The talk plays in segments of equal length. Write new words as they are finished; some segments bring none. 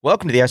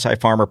Welcome to the SI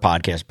Farmer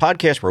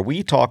podcast where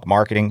we talk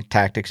marketing,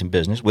 tactics, and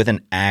business with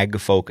an ag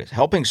focus,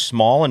 helping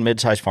small and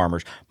mid-sized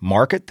farmers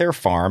market their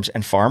farms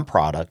and farm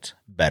products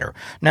better.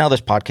 Now, this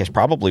podcast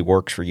probably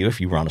works for you if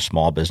you run a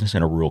small business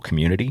in a rural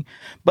community,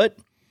 but,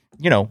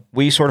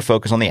 we sort of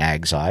focus on the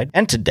ag side,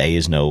 and today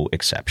is no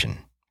exception.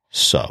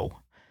 So,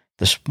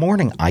 this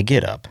morning I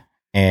get up,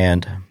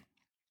 and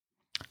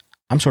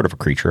I'm sort of a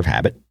creature of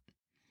habit.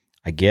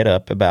 I get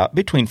up about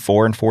between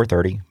 4 and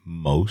 4:30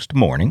 most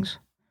mornings.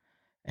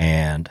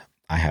 And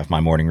I have my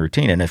morning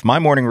routine. And if my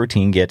morning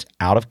routine gets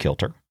out of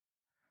kilter,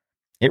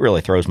 it really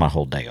throws my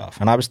whole day off.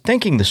 And I was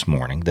thinking this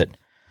morning that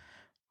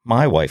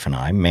my wife and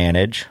I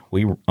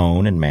we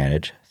own and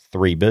manage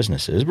 3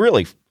 businesses,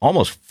 really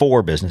almost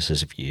 4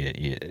 businesses if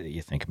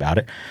you think about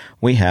it.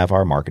 We have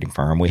our marketing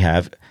firm, we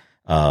have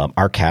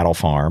our cattle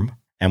farm,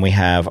 and we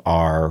have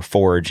our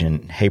forage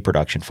and hay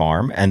production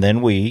farm, and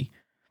then we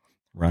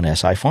run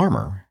SI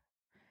Farmer.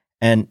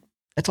 And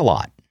it's a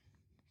lot.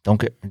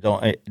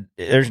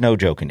 There's no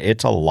joking.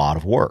 It's a lot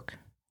of work.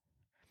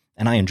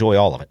 And I enjoy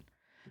all of it.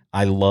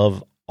 I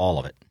love all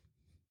of it.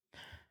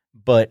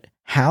 But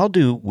how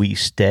do we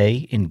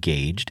stay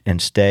engaged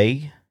and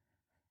stay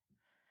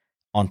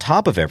on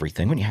top of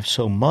everything when you have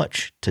so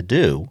much to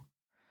do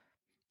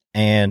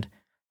and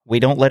we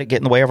don't let it get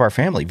in the way of our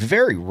family?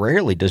 Very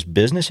rarely does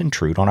business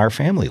intrude on our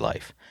family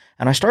life.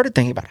 And I started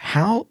thinking about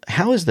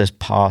how is this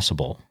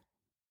possible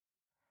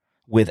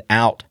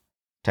without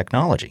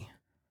technology?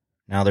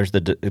 Now, there's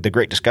the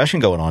great discussion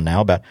going on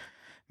now about,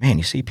 man,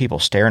 you see people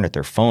staring at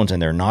their phones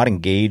and they're not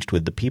engaged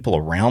with the people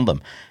around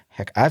them.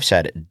 Heck, I've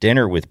sat at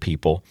dinner with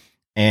people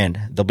and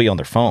they'll be on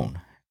their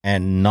phone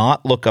and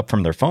not look up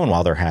from their phone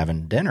while they're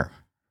having dinner.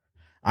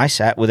 I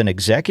sat with an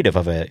executive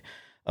of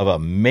a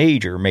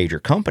major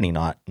company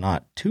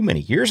not too many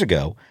years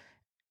ago,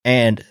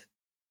 and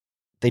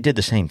they did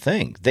the same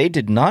thing. They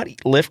did not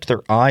lift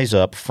their eyes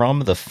up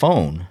from the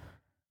phone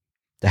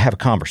to have a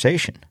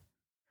conversation.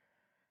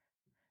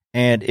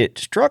 And it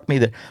struck me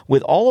that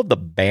with all of the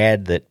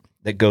bad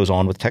that goes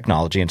on with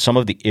technology and some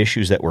of the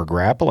issues that we're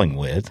grappling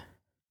with,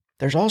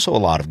 there's also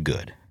a lot of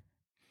good.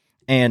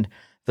 And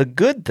the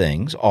good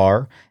things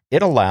are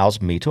it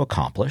allows me to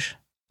accomplish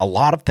a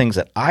lot of things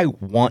that I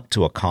want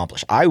to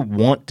accomplish. I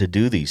want to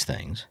do these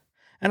things,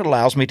 and it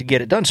allows me to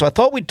get it done. So I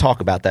thought we'd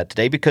talk about that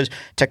today because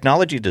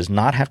technology does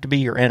not have to be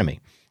your enemy.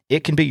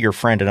 It can be your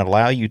friend and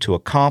allow you to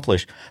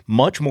accomplish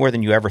much more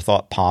than you ever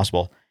thought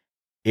possible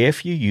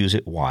if you use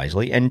it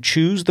wisely and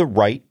choose the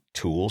right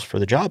tools for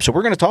the job. So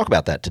we're going to talk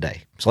about that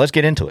today. So let's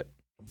get into it.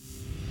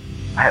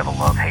 I have a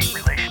love-hate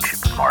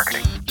relationship with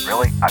marketing.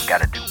 Really? I've got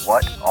to do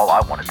what? All I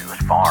want to do is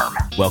farm.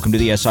 Welcome to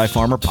the SI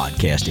Farmer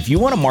podcast. If you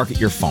want to market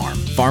your farm,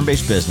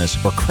 farm-based business,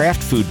 or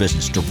craft food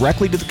business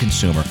directly to the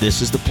consumer,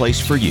 this is the place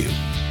for you.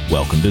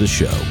 Welcome to the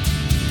show.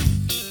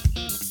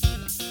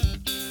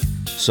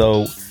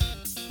 So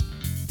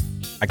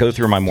I go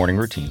through my morning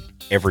routine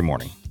every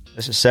morning.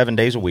 This is 7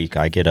 days a week.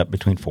 I get up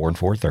between 4 and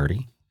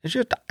 4:30. It's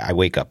just I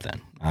wake up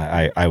then.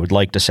 I would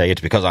like to say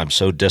it's because I'm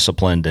so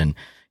disciplined and,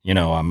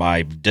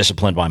 I've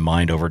disciplined my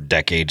mind over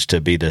decades to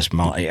be this.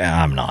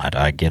 I'm not.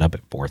 I get up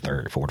at 4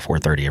 to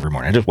 4:30 every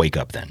morning. I just wake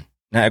up then.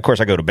 Now, of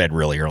course, I go to bed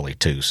really early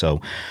too.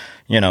 So,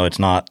 it's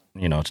not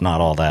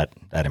all that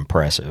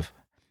impressive.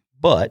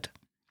 But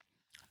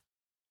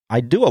I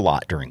do a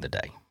lot during the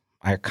day.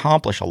 I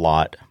accomplish a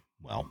lot.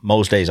 Well,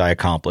 most days I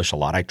accomplish a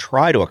lot. I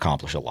try to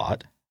accomplish a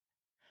lot.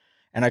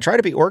 And I try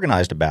to be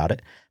organized about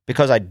it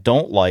because I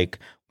don't like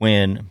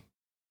when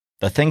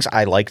the things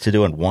I like to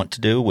do and want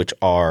to do, which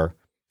are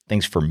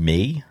things for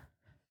me,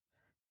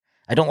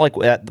 I don't like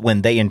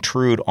when they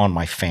intrude on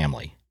my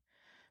family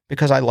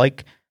because I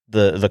like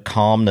the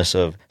calmness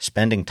of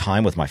spending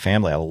time with my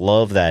family. I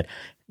love that,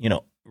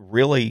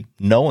 really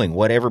knowing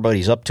what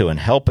everybody's up to and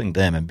helping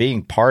them and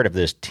being part of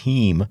this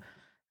team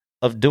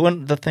of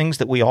doing the things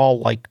that we all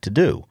like to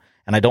do.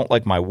 And I don't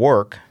like my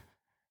work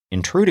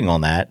intruding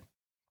on that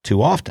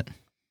too often.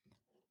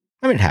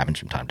 I mean, it happens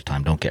from time to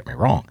time, don't get me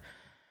wrong.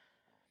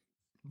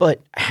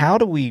 But how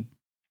do you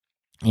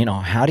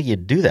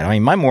do that? I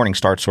mean, my morning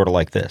starts sort of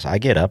like this. I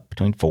get up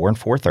between 4 and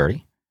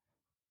 4:30.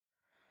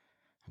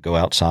 I go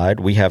outside.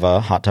 We have a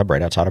hot tub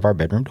right outside of our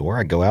bedroom door.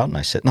 I go out and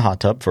I sit in the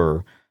hot tub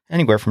for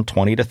anywhere from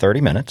 20 to 30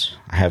 minutes.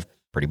 I have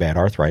pretty bad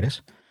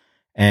arthritis.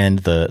 And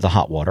the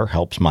hot water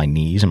helps my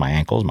knees and my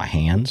ankles, my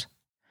hands.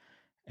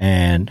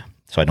 And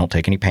so I don't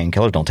take any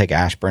painkillers, don't take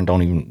aspirin, I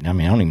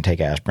don't even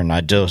take aspirin.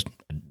 I just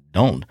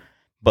don't.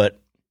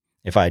 But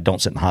if I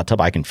don't sit in the hot tub,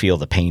 I can feel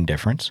the pain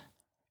difference.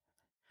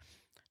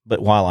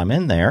 But while I'm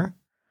in there,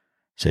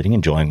 sitting,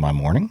 enjoying my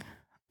morning,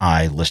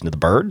 I listen to the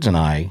birds and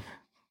I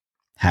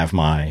have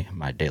my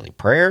daily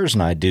prayers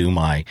and I do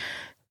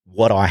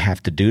what do I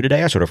have to do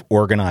today? I sort of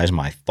organize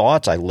my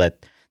thoughts.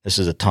 This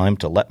is a time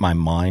to let my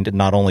mind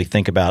not only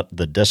think about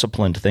the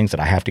disciplined things that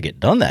I have to get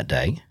done that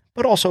day,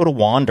 but also to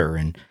wander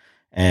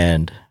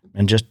and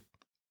just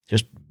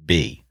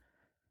be.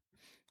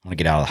 When I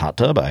get out of the hot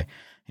tub, I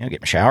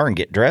get my shower and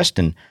get dressed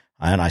and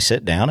I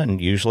sit down and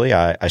usually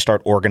I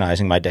start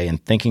organizing my day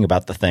and thinking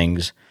about the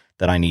things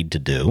that I need to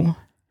do.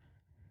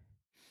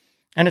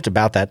 And it's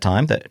about that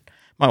time that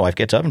my wife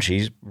gets up and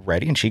she's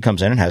ready and she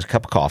comes in and has a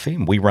cup of coffee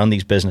and we run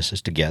these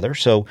businesses together.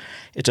 So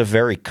it's a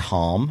very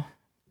calm,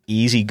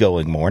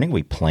 easygoing morning.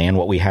 We plan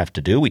what we have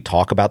to do. We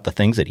talk about the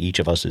things that each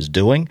of us is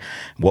doing,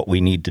 what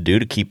we need to do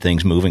to keep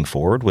things moving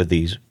forward with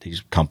these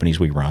companies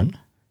we run,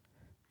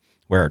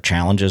 where our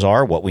challenges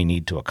are, what we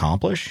need to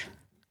accomplish.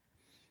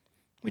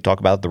 We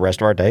talk about the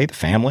rest of our day, the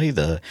family,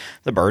 the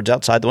birds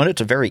outside the window. It's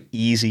a very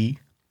easy,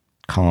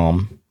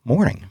 calm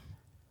morning.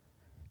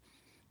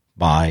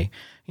 By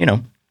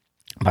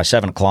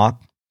 7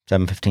 o'clock,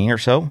 7:15 or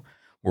so,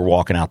 we're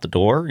walking out the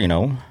door.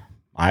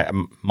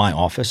 My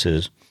office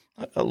is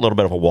a little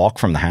bit of a walk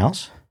from the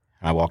house.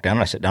 I walk down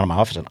and I sit down in my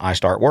office and I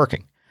start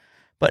working.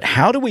 But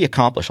how do we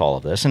accomplish all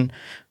of this? And,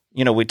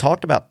 we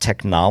talked about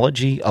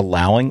technology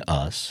allowing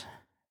us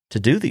to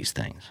do these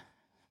things.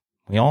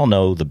 We all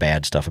know the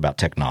bad stuff about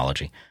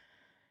technology,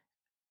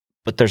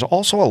 but there's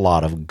also a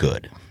lot of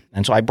good.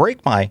 And so I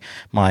break my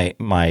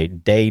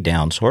day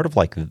down sort of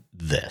like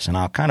this, and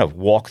I'll kind of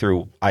walk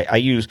through. I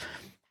use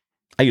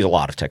a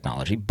lot of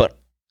technology, but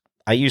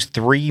I use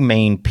three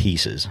main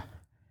pieces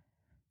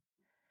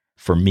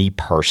for me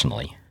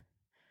personally.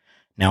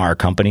 Now, our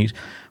companies,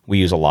 we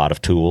use a lot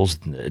of tools,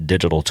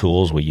 digital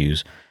tools. We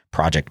use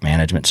project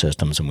management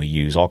systems, and we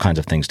use all kinds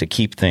of things to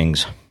keep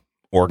things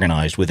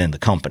organized within the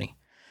company.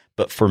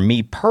 But for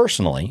me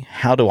personally,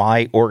 how do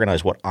I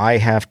organize what I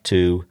have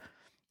to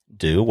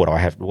do?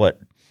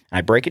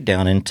 I break it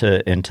down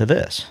into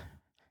this.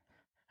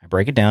 I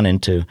break it down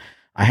into,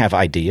 I have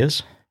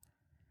ideas,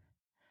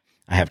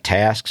 I have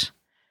tasks,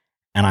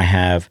 and I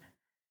have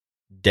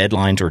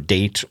deadlines or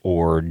dates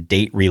or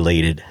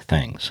date-related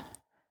things.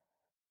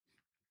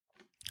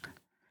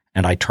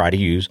 And I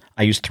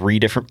use three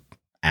different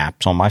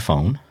apps on my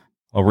phone.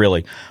 Well,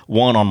 really,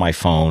 one on my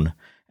phone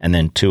and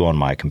then two on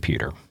my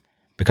computer,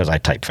 because I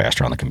type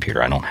faster on the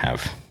computer. I don't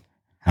have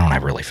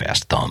really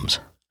fast thumbs.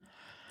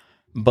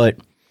 But,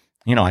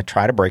 I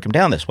try to break them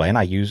down this way, and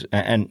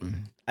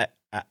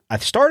I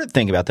started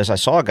thinking about this. I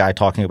saw a guy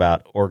talking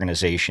about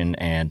organization,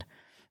 and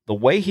the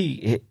way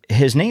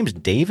his name's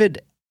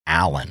David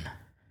Allen.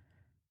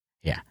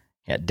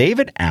 Yeah,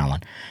 David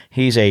Allen.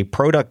 He's a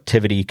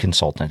productivity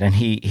consultant, and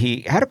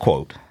he had a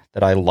quote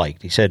that I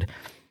liked. He said,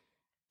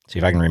 see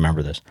if I can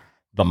remember this,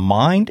 "The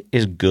mind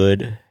is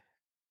good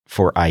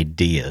for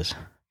ideas,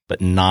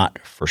 but not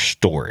for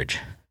storage."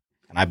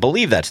 And I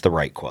believe that's the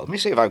right quote. Let me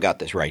see if I've got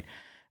this right.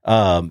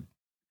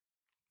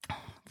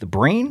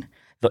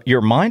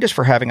 Your mind is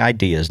for having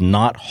ideas,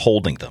 not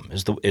holding them,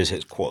 is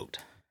his quote.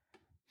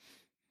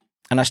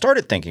 And I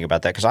started thinking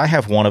about that because I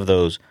have one of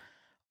those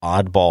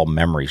oddball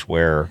memories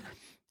where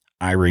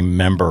I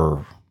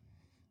remember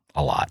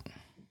a lot.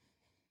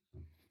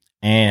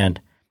 And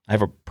I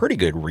have a pretty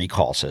good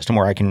recall system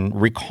where I can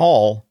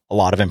recall a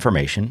lot of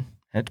information.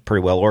 It's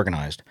pretty well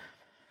organized.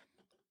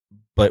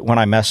 But when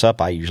I mess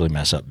up, I usually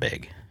mess up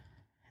big.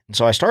 And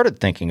so I started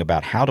thinking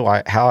about how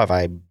have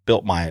I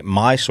built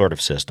my sort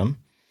of system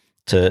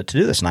to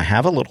do this. And I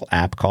have a little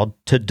app called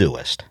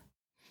Todoist.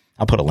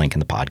 I'll put a link in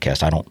the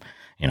podcast.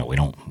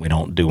 We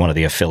don't do one of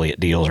the affiliate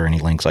deals or any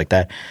links like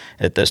that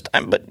at this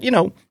time, but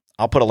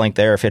I'll put a link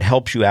there. If it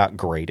helps you out,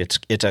 great.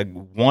 It's a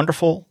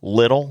wonderful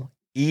little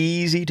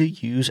easy to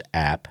use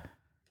app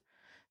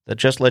that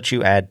just lets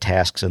you add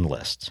tasks and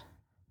lists.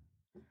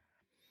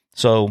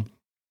 So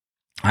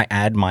I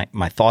add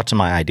my thoughts and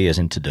my ideas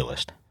in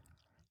Todoist,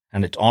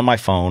 and it's on my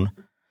phone,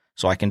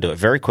 so I can do it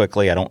very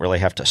quickly. I don't really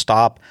have to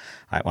stop.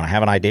 When I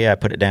have an idea, I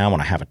put it down.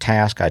 When I have a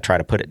task, I try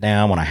to put it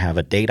down. When I have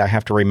a date I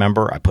have to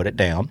remember, I put it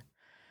down.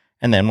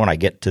 And then when I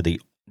get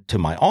to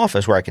my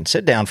office where I can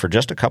sit down for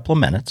just a couple of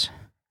minutes,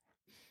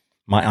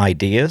 my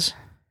ideas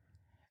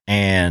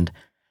and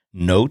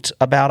notes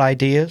about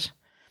ideas,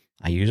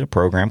 I use a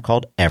program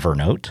called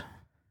Evernote.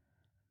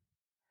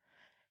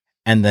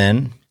 And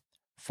then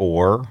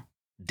for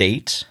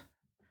dates,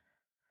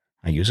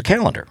 I use a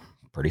calendar.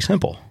 Pretty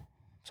simple.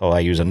 So I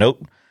use a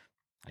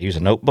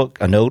notebook,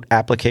 a note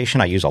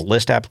application, I use a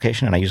list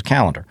application, and I use a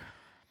calendar.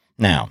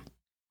 Now,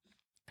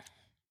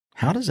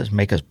 how does this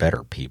make us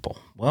better people?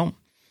 Well,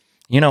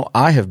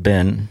 I have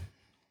been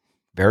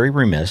very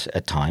remiss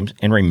at times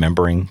in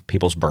remembering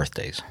people's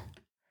birthdays.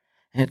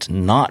 And it's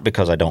not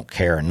because I don't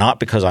care, not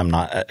because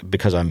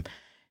I'm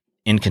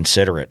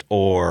inconsiderate,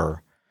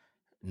 or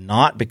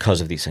not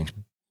because of these things.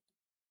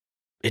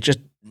 It just,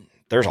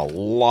 there's a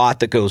lot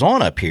that goes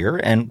on up here,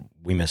 and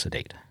we miss a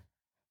date.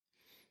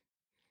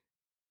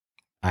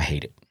 I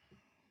hate it.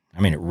 I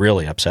mean, it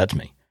really upsets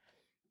me.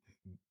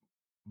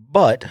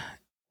 But,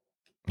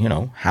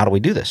 how do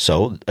we do this?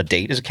 So a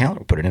date is a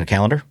calendar. Put it in a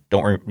calendar.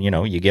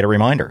 You get a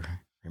reminder.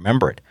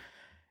 Remember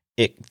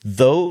it.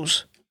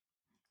 Those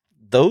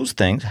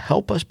things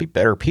help us be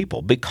better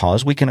people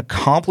because we can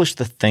accomplish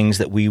the things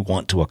that we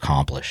want to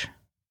accomplish.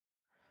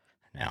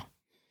 Now,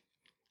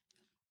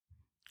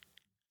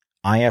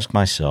 I ask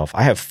myself,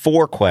 I have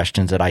 4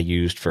 questions that I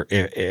used for,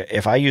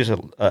 if I use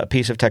a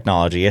piece of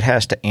technology, it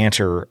has to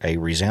answer a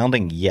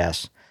resounding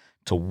yes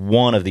to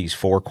one of these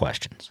 4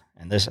 questions.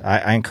 And this,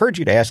 I encourage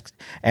you to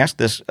ask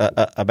this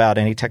about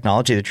any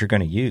technology that you're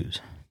going to use.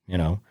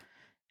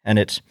 and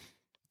it's,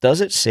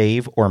 does it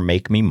save or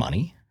make me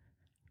money?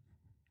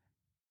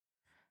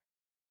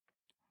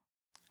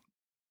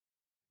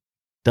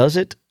 Does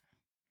it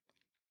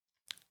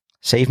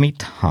save me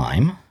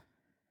time?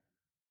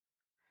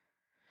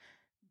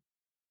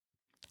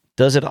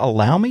 Does it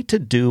allow me to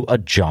do a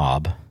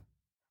job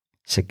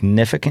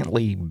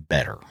significantly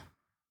better?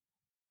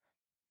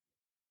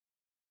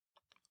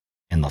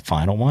 And the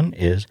final one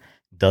is,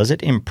 does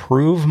it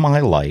improve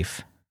my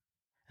life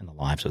and the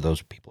lives of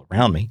those people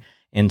around me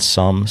in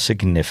some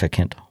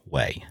significant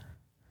way?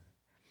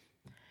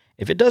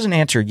 If it doesn't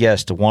answer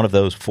yes to one of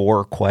those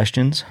 4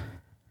 questions,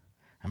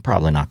 I'm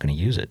probably not going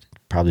to use it.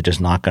 Probably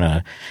just not going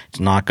to, it's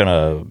not going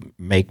to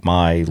make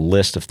my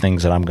list of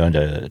things that I'm going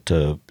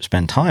to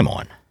spend time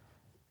on.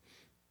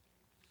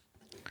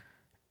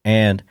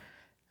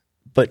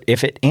 But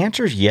if it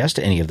answers yes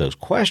to any of those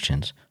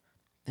questions,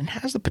 then it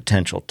has the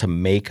potential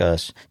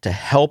to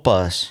help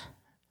us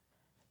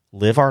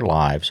live our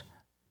lives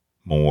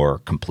more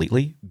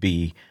completely.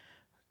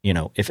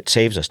 If it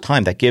saves us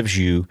time, that gives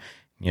you,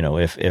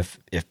 if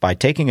by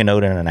taking a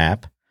note in an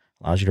app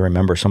allows you to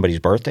remember somebody's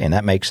birthday and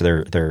that makes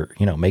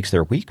makes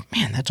their week,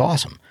 man, that's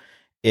awesome.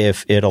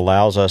 If it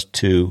allows us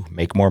to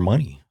make more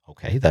money,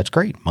 okay, that's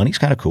great. Money's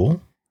kind of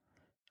cool.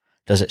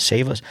 Does it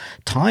save us?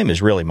 Time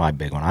is really my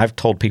big one. I've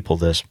told people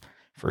this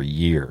for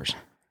years.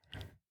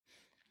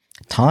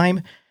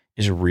 Time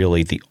is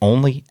really the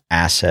only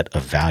asset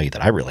of value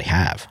that I really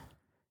have.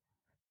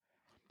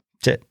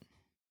 That's it.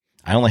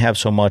 I only have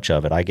so much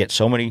of it. I get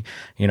so many,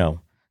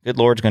 good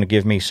Lord's going to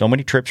give me so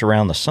many trips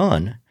around the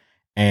sun.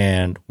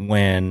 And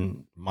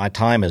when my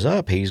time is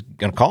up, he's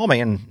going to call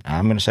me and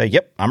I'm going to say,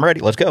 yep, I'm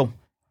ready. Let's go.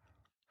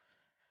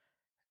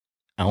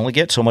 I only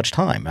get so much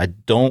time. I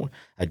do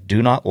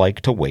not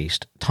like to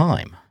waste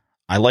time.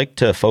 I like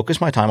to focus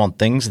my time on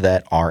things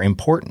that are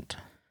important.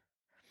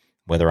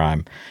 Whether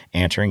I'm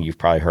answering, you've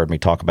probably heard me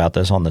talk about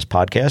this on this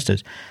podcast,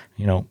 is,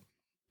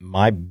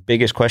 my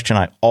biggest question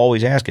I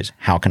always ask is,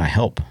 how can I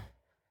help?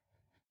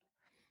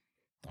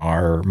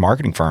 Our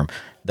marketing firm,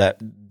 that's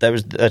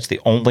the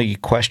only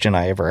question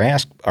I ever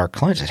ask our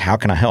clients is, how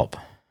can I help?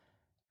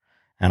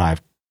 And I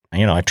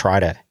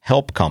try to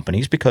help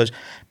companies because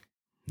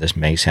this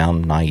may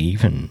sound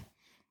naive and,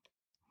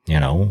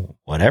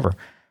 whatever.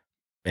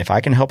 If I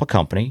can help a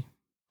company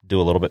do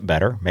a little bit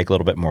better, make a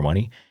little bit more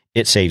money,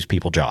 it saves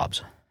people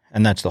jobs.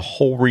 And that's the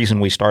whole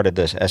reason we started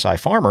this SI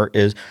Farmer,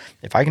 is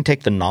if I can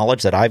take the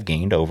knowledge that I've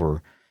gained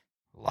over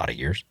a lot of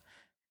years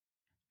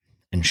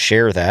and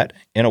share that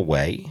in a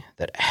way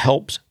that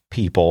helps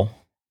people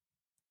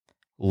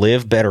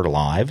live better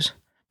lives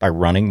by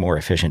running more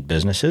efficient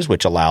businesses,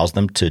 which allows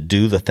them to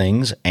do the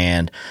things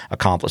and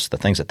accomplish the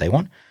things that they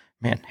want,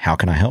 man, how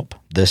can I help?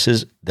 That's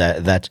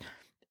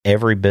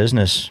every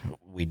business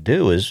we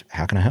do is,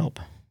 how can I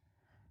help?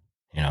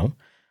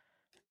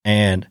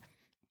 And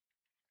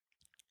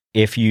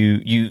if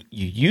you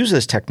use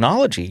this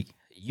technology,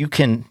 you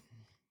can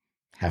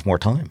have more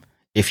time.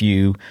 If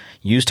you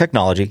use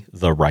technology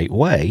the right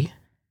way,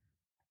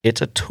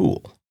 it's a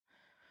tool.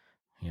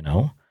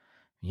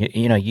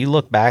 You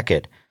look back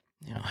at,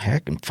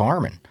 heck, in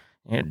farming,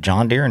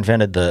 John Deere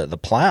invented the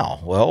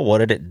plow. Well, what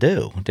did it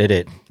do? Did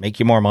it make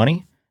you more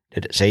money?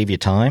 Did it save you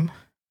time?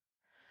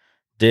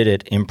 Did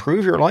it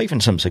improve your life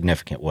in some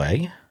significant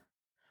way,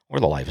 or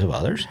the lives of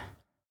others?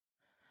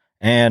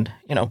 And,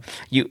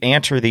 you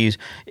answer these,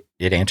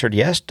 it answered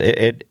yes.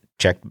 It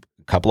checked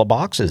a couple of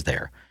boxes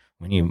there.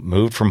 When you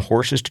moved from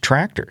horses to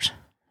tractors,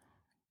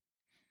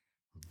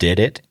 did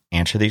it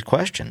answer these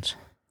questions?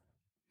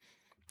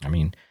 I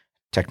mean,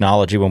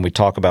 technology, when we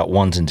talk about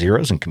ones and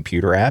zeros and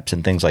computer apps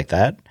and things like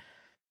that,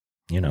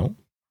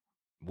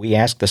 we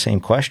ask the same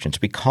questions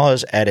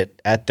because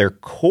at their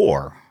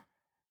core,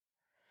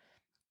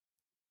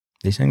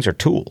 these things are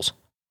tools.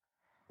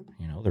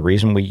 The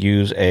reason we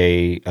use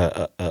a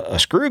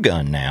screw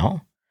gun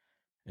now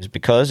is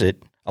because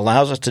it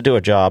allows us to do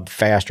a job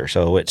faster.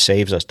 So it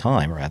saves us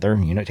time. Rather,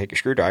 take a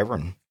screwdriver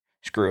and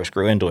screw a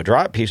screw into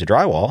a piece of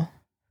drywall.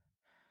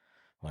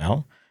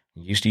 Well,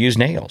 you used to use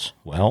nails.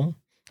 Well,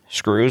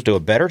 screws do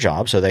a better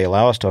job, so they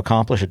allow us to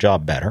accomplish a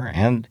job better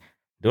and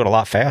do it a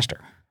lot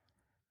faster.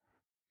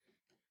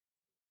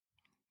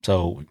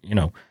 So,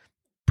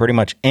 pretty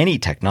much any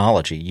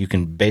technology, you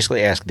can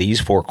basically ask these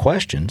 4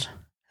 questions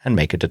and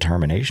make a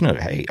determination of,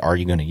 hey, are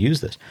you going to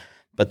use this?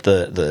 But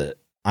the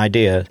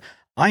idea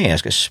I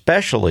ask,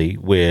 especially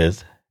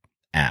with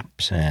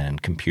apps and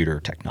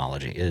computer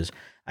technology, is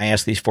I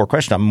ask these 4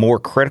 questions. I'm more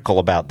critical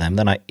about them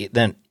than I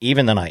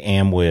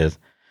am with,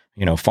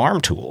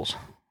 farm tools,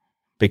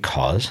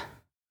 because,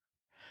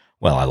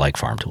 well, I like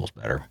farm tools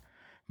better.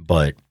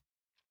 But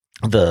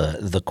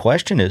the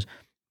question is,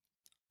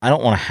 I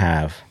don't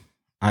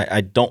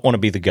want to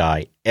be the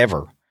guy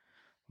ever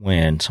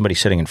when somebody's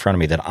sitting in front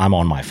of me that I'm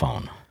on my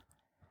phone.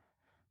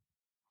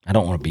 I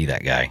don't want to be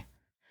that guy.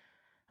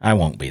 I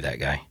won't be that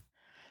guy.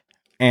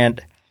 And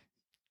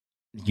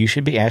you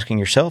should be asking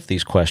yourself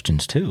these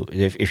questions too.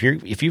 If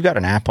you've got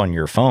an app on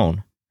your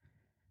phone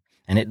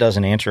and it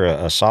doesn't answer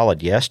a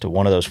solid yes to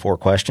one of those 4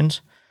 questions,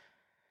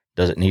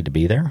 Does it need to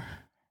be there?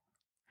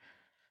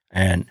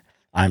 And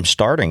I'm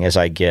starting, as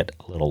I get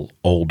a little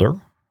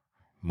older,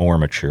 more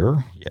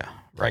mature. Yeah,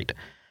 right.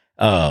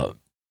 I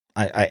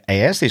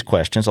ask these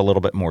questions a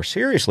little bit more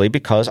seriously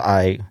because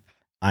I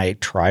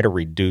try to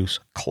reduce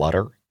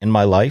clutter in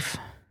my life.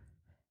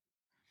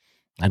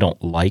 I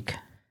don't like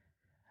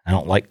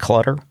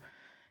clutter.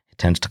 It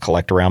tends to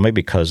collect around me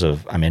because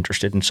I'm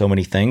interested in so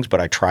many things,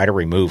 but I try to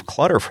remove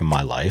clutter from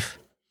my life.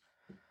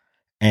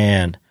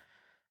 And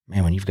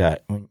man,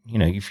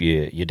 if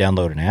you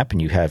download an app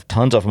and you have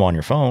tons of them on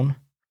your phone,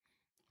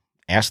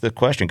 ask the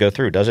question, go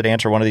through, does it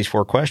answer one of these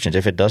 4 questions?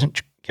 If it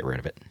doesn't, get rid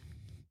of it.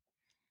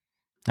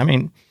 I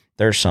mean,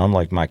 there's some,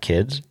 like my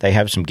kids, they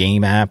have some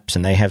game apps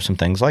and they have some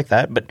things like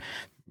that, but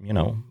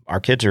our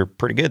kids are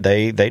pretty good.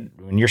 They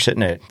when you're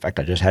sitting in fact,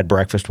 I just had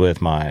breakfast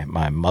with my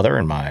mother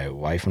and my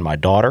wife and my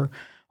daughter.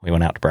 We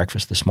went out to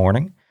breakfast this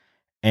morning,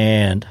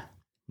 and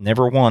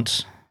never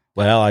once,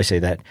 well, I say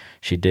that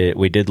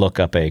we did look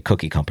up a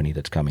cookie company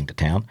that's coming to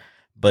town,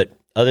 but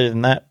other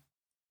than that,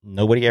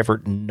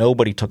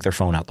 nobody took their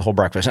phone out the whole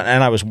breakfast.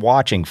 And I was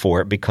watching for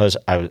it because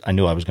I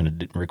knew I was going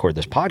to record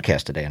this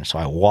podcast today. And so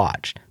I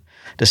watched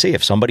to see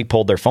if somebody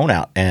pulled their phone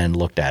out and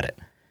looked at it.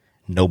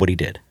 Nobody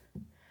did,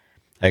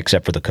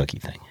 except for the cookie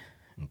thing.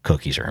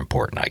 Cookies are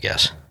important, I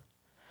guess.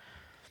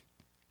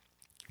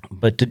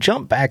 But to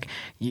jump back,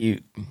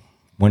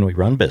 when we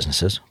run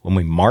businesses, when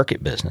we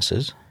market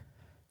businesses,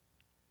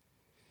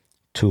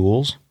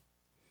 tools,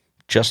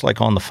 just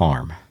like on the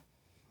farm,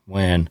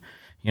 when,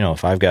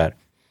 if I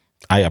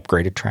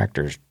upgraded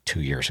tractors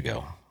 2 years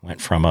ago,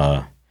 went from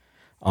it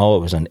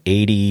was an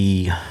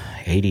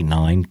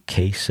 89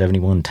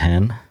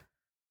 K7110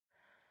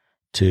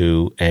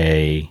 to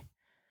a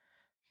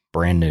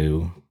brand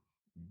new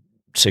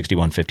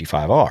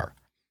 6155R.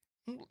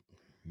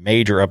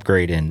 Major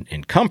upgrade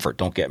in comfort,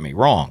 don't get me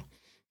wrong,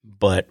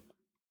 but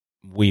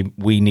we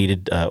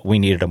needed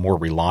a more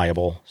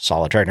reliable,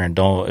 solid tractor, and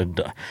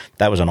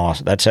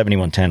that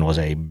 7110 was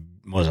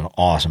an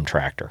awesome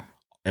tractor,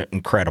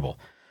 incredible.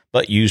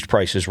 But used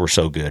prices were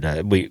so good,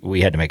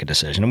 we had to make a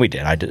decision, and we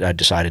did. I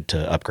decided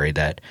to upgrade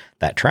that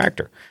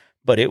tractor,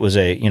 but it was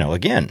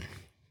again,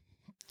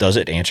 does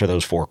it answer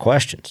those 4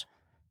 questions?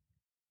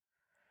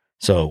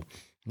 So,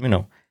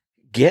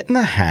 get in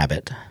the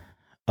habit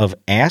of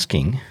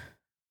asking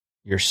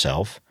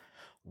yourself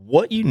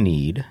what you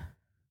need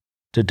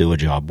to do a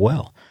job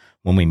well.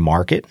 When we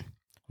market,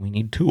 we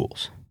need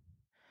tools.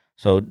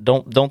 So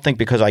don't think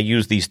because I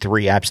use these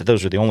 3 apps that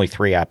those are the only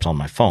 3 apps on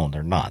my phone.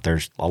 They're not.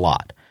 There's a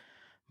lot.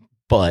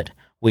 But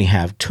we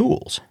have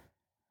tools,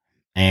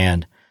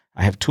 and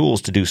I have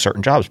tools to do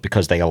certain jobs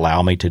because they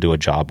allow me to do a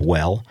job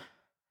well.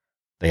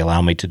 They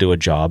allow me to do a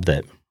job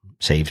that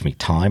saves me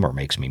time or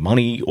makes me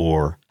money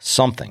or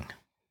something.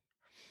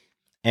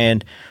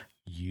 And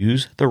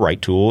use the right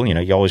tool.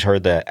 You always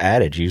heard the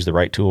adage, use the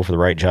right tool for the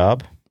right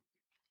job.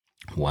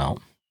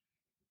 Well,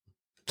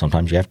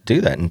 sometimes you have to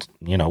do that. And,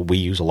 we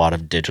use a lot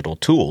of digital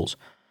tools,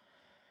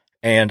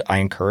 and I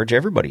encourage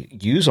everybody,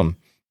 use them.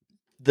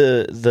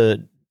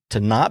 To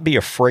not be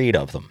afraid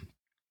of them.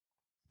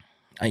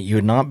 You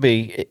would not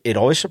be. It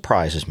always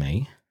surprises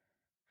me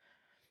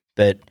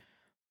that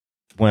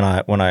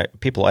when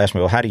people ask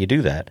me, well, how do you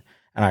do that?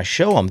 And I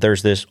show them,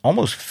 there's this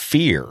almost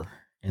fear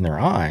in their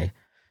eyes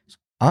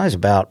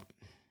about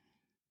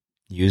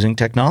using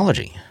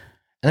technology.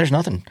 And there's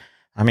nothing.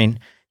 I mean,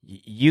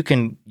 you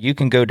can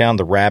go down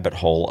the rabbit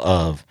hole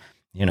of,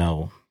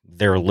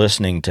 they're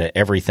listening to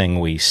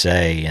everything we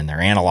say and they're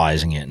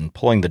analyzing it and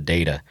pulling the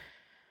data.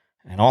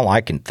 And all I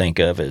can think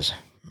of is,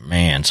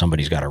 man,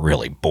 somebody's got a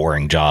really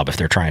boring job if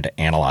they're trying to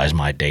analyze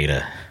my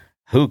data.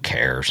 Who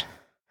cares?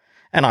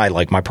 And I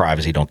like my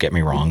privacy, don't get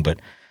me wrong,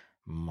 but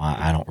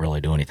I don't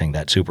really do anything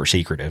that super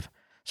secretive.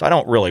 So I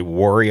don't really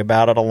worry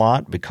about it a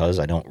lot because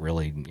I don't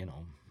really,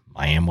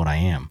 I am what I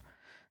am.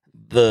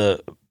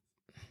 But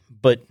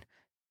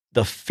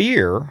the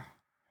fear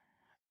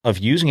of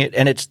using it,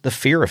 and it's the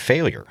fear of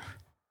failure.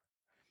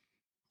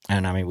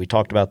 And I mean, we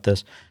talked about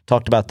this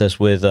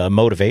with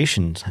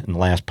motivations in the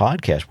last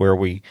podcast, where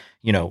we,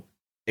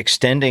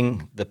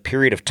 extending the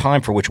period of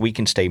time for which we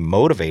can stay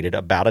motivated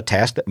about a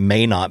task that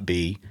may not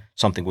be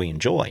something we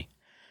enjoy.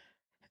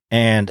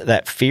 And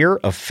that fear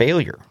of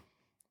failure.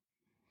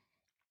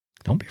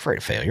 Don't be afraid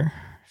of failure.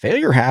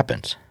 Failure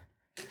happens.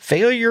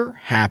 Failure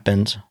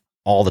happens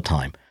all the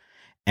time.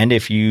 And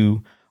if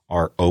you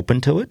are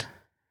open to it,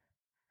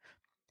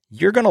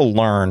 you're going to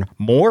learn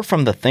more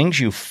from the things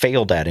you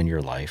failed at in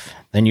your life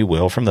than you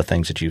will from the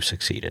things that you've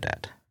succeeded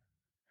at.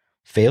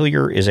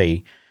 Failure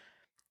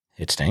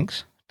it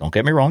stinks. Don't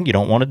get me wrong. You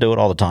don't want to do it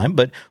all the time.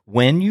 But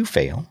when you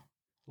fail,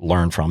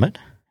 learn from it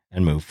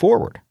and move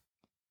forward.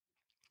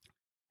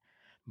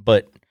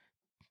 But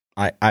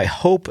I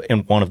hope,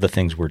 and one of the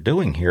things we're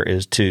doing here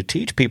is to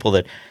teach people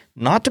that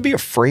not to be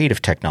afraid of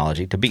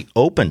technology, to be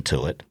open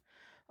to it.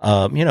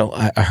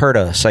 I heard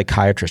a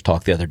psychiatrist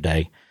talk the other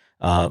day,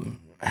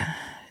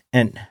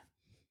 and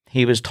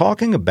he was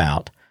talking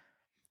about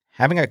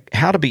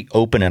how to be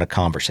open in a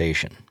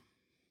conversation,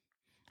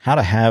 how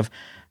to have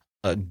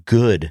a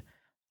good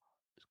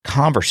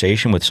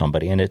conversation with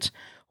somebody. And it's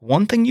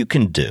one thing you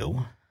can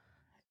do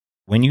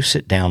when you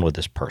sit down with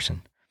this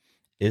person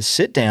is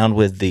sit down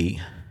with the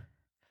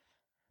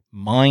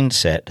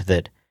mindset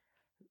that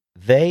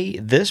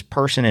this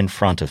person in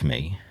front of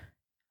me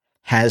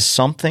has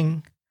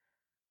something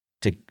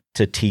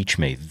to teach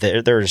me.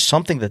 There is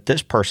something that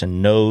this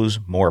person knows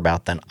more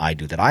about than I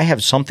do, that I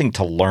have something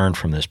to learn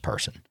from this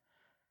person.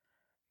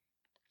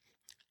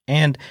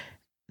 And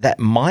that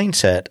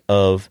mindset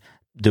of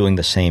doing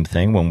the same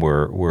thing when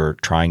we're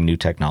trying new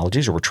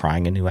technologies or we're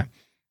trying a new app,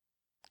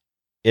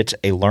 it's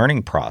a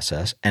learning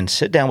process, and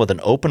sit down with an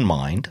open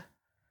mind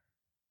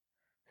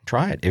and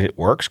try it. If it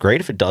works, great.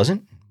 If it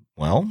doesn't,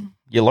 well,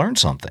 you learn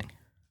something.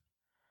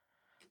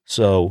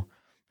 So,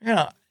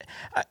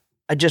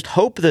 I just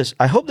hope this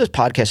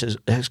podcast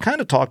has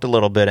kind of talked a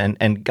little bit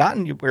and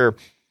gotten you where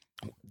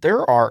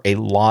there are a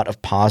lot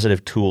of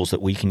positive tools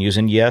that we can use.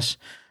 And yes,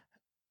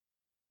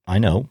 I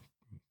know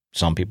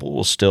some people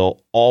will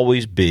still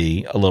always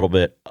be a little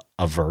bit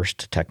averse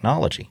to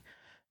technology,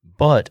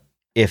 but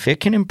if it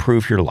can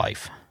improve your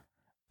life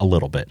a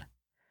little bit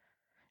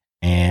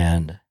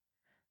and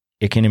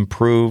it can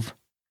improve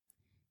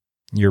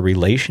your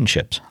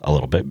relationships a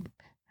little bit,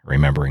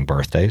 remembering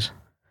birthdays,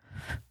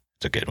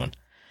 it's a good one.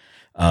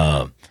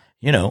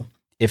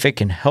 If it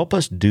can help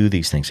us do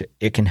these things,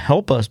 it can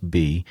help us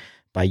be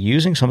by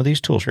using some of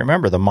these tools.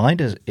 Remember, the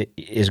mind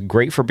is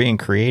great for being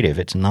creative.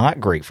 It's not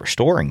great for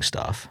storing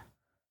stuff.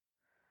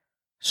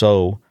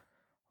 So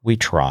we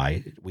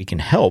can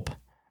help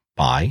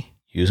by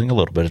using a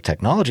little bit of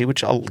technology,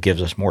 which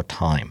gives us more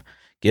time,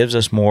 gives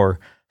us more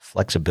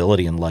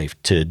flexibility in life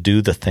to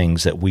do the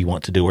things that we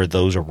want to do,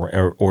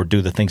 or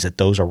do the things that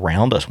those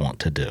around us want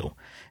to do.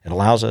 It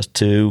allows us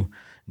to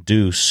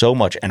do so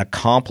much and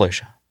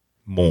accomplish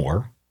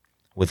more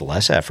with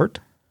less effort.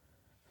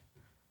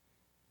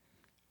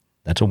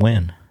 That's a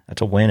win.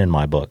 That's a win in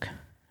my book.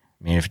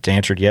 I mean, if it's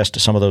answered yes to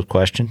some of those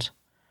questions,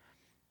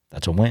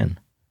 that's a win.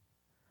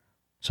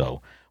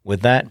 So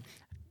with that,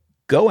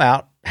 go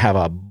out, have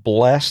a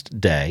blessed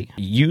day,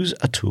 use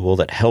a tool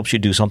that helps you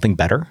do something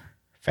better,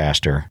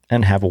 faster,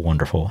 and have a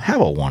wonderful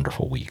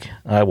week.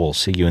 I will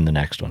see you in the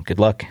next one. Good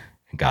luck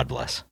and God bless.